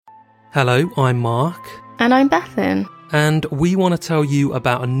Hello, I'm Mark. And I'm Bethan. And we want to tell you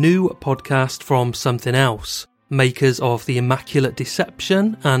about a new podcast from Something Else, makers of The Immaculate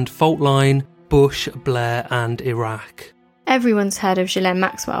Deception and Fault Line, Bush, Blair and Iraq. Everyone's heard of Ghislaine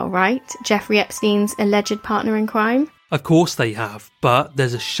Maxwell, right? Jeffrey Epstein's alleged partner in crime? Of course they have, but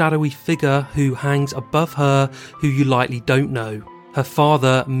there's a shadowy figure who hangs above her who you likely don't know. Her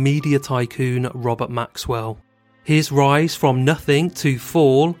father, media tycoon Robert Maxwell. His rise from nothing to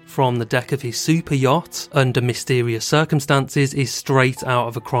fall from the deck of his super yacht under mysterious circumstances is straight out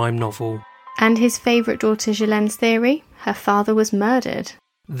of a crime novel. And his favourite daughter Ghislaine's theory? Her father was murdered.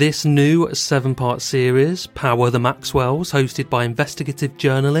 This new 7-part series, Power the Maxwells, hosted by investigative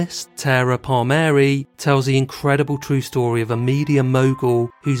journalist Tara Palmieri, tells the incredible true story of a media mogul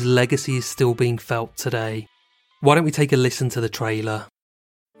whose legacy is still being felt today. Why don't we take a listen to the trailer?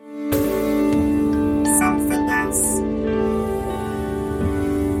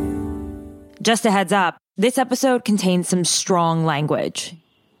 Just a heads up, this episode contains some strong language.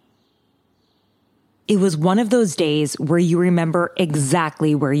 It was one of those days where you remember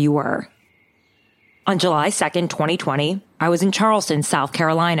exactly where you were. On July 2nd, 2020, I was in Charleston, South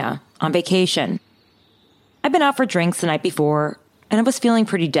Carolina, on vacation. I'd been out for drinks the night before, and I was feeling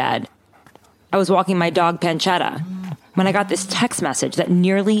pretty dead. I was walking my dog Pancetta when I got this text message that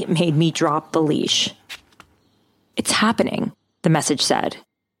nearly made me drop the leash. "It's happening," the message said.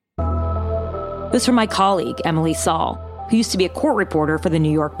 It was from my colleague, Emily Saul, who used to be a court reporter for the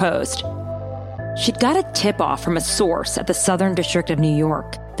New York Post. She'd got a tip-off from a source at the Southern District of New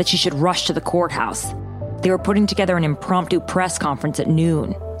York that she should rush to the courthouse. They were putting together an impromptu press conference at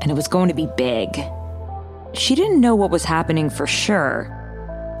noon, and it was going to be big. She didn't know what was happening for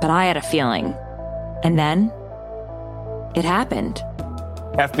sure, but I had a feeling. And then, it happened.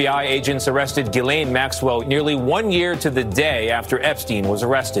 FBI agents arrested Ghislaine Maxwell nearly 1 year to the day after Epstein was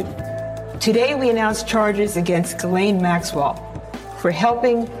arrested. Today we announced charges against Ghislaine Maxwell for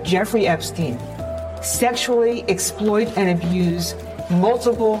helping Jeffrey Epstein sexually exploit and abuse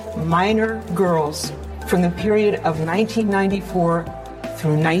multiple minor girls from the period of 1994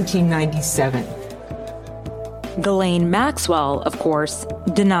 through 1997. Ghislaine Maxwell, of course,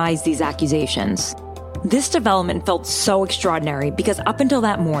 denies these accusations. This development felt so extraordinary because up until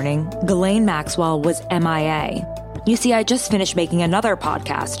that morning, Ghislaine Maxwell was MIA. You see, I just finished making another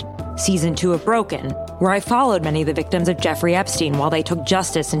podcast, Season 2 of Broken, where I followed many of the victims of Jeffrey Epstein while they took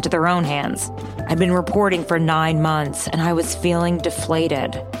justice into their own hands. I'd been reporting for 9 months, and I was feeling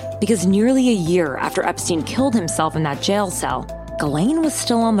deflated. Because nearly a year after Epstein killed himself in that jail cell, Ghislaine was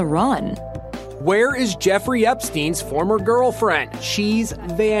still on the run. Where is Jeffrey Epstein's former girlfriend? She's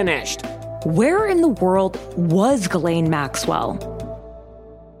vanished. Where in the world was Ghislaine Maxwell?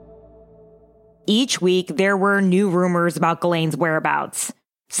 Each week, there were new rumors about Ghislaine's whereabouts.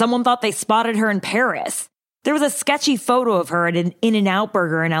 Someone thought they spotted her in Paris. There was a sketchy photo of her at an In-N-Out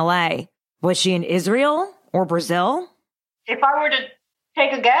Burger in LA. Was she in Israel or Brazil? If I were to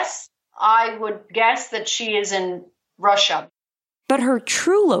take a guess, I would guess that she is in Russia. But her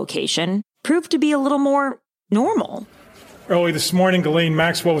true location proved to be a little more normal. Early this morning, Ghislaine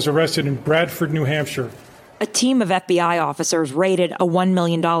Maxwell was arrested in Bradford, New Hampshire. A team of FBI officers raided a $1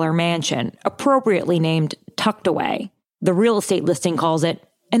 million mansion, appropriately named Tucked Away. The real estate listing calls it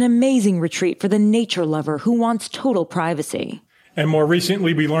an amazing retreat for the nature lover who wants total privacy. And more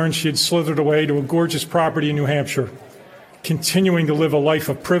recently, we learned she had slithered away to a gorgeous property in New Hampshire, continuing to live a life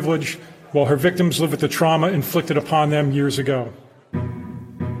of privilege while her victims live with the trauma inflicted upon them years ago.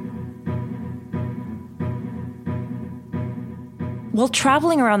 While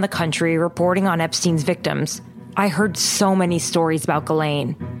traveling around the country reporting on Epstein's victims, I heard so many stories about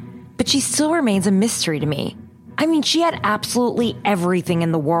Ghislaine. But she still remains a mystery to me. I mean, she had absolutely everything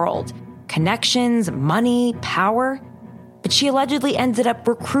in the world. Connections, money, power. But she allegedly ended up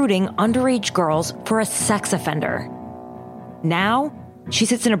recruiting underage girls for a sex offender. Now, she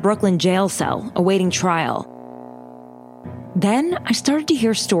sits in a Brooklyn jail cell awaiting trial. Then I started to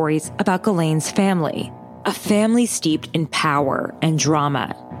hear stories about Ghislaine's family. A family steeped in power and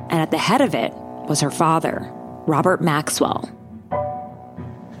drama. And at the head of it was her father, Robert Maxwell.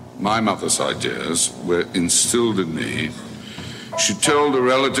 My mother's ideas were instilled in me. She told a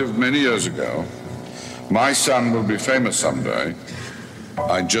relative many years ago, "My son will be famous someday.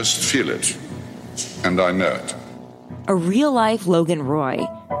 I just feel it, and I know it." A real-life Logan Roy,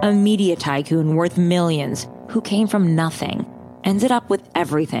 a media tycoon worth millions who came from nothing, ended up with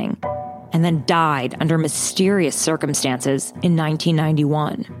everything, and then died under mysterious circumstances in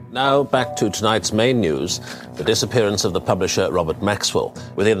 1991. Now back to tonight's main news, the disappearance of the publisher Robert Maxwell.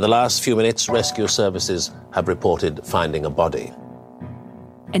 Within the last few minutes, rescue services have reported finding a body.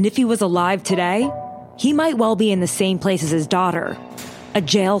 And if he was alive today, he might well be in the same place as his daughter, a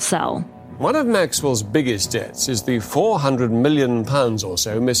jail cell. One of Maxwell's biggest debts is the £400 million or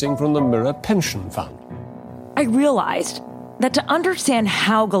so missing from the Mirror pension fund. I realized that to understand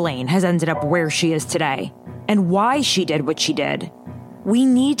how Ghislaine has ended up where she is today, and why she did what she did, we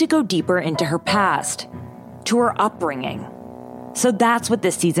need to go deeper into her past, to her upbringing. So that's what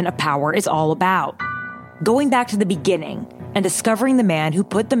this season of Power is all about. Going back to the beginning and discovering the man who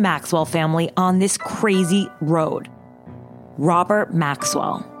put the Maxwell family on this crazy road. Robert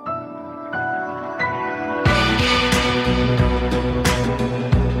Maxwell.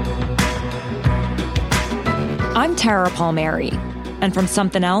 I'm Tara Palmieri, and from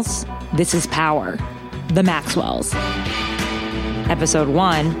Something Else, this is Power, the Maxwells. Episode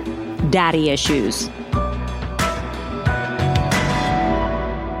 1, Daddy Issues.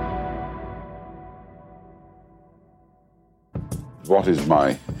 What is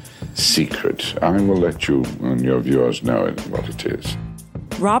my secret? I will let you and your viewers know what it is.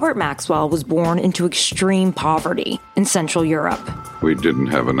 Robert Maxwell was born into extreme poverty in Central Europe. We didn't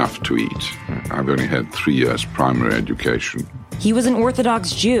have enough to eat. I've only had 3 years primary education. He was an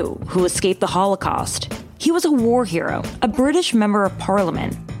Orthodox Jew who escaped the Holocaust. He was a war hero, a British member of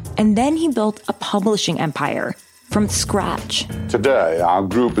parliament, and then he built a publishing empire from scratch. Today, our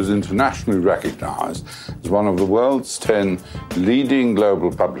group is internationally recognized as one of the world's 10 leading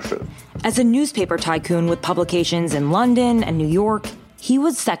global publishers. As a newspaper tycoon with publications in London and New York, he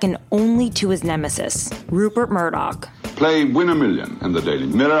was second only to his nemesis, Rupert Murdoch. Play Win a Million in the Daily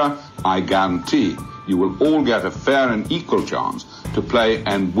Mirror. I guarantee you will all get a fair and equal chance to play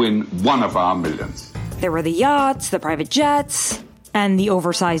and win one of our millions. There were the yachts, the private jets, and the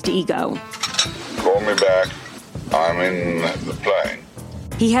oversized ego. Call me back. I'm in the plane.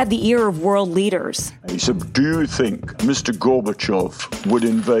 He had the ear of world leaders. He said, do you think Mr. Gorbachev would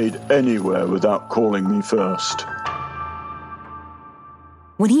invade anywhere without calling me first?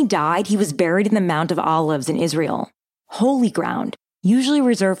 When he died, he was buried in the Mount of Olives in Israel, holy ground, usually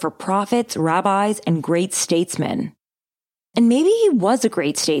reserved for prophets, rabbis, and great statesmen. And maybe he was a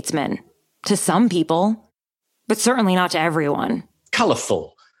great statesman, to some people, but certainly not to everyone.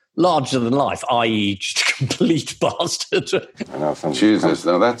 Colourful, larger than life, i.e. just a complete bastard. Jesus,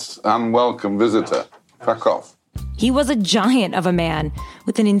 now that's unwelcome visitor. Fuck off. He was a giant of a man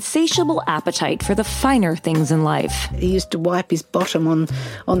with an insatiable appetite for the finer things in life. He used to wipe his bottom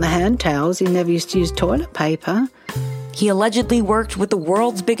on the hand towels. He never used to use toilet paper. He allegedly worked with the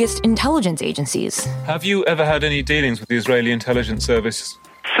world's biggest intelligence agencies. Have you ever had any dealings with the Israeli intelligence service?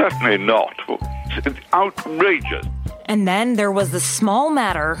 Certainly not. It's outrageous. And then there was the small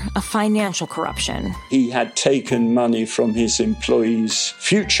matter of financial corruption. He had taken money from his employees'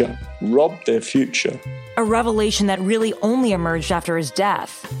 future, robbed their future. A revelation that really only emerged after his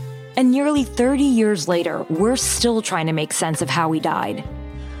death. And nearly 30 years later, we're still trying to make sense of how he died.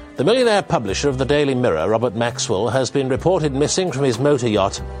 The millionaire publisher of the Daily Mirror, Robert Maxwell, has been reported missing from his motor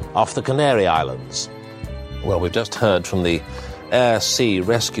yacht off the Canary Islands. Well, we've just heard from the Air Sea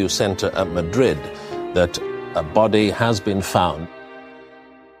Rescue Centre at Madrid that a body has been found.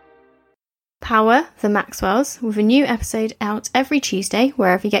 Power, the Maxwells, with a new episode out every Tuesday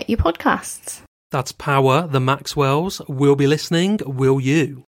wherever you get your podcasts. That's Power, the Maxwells. We'll be listening, will you?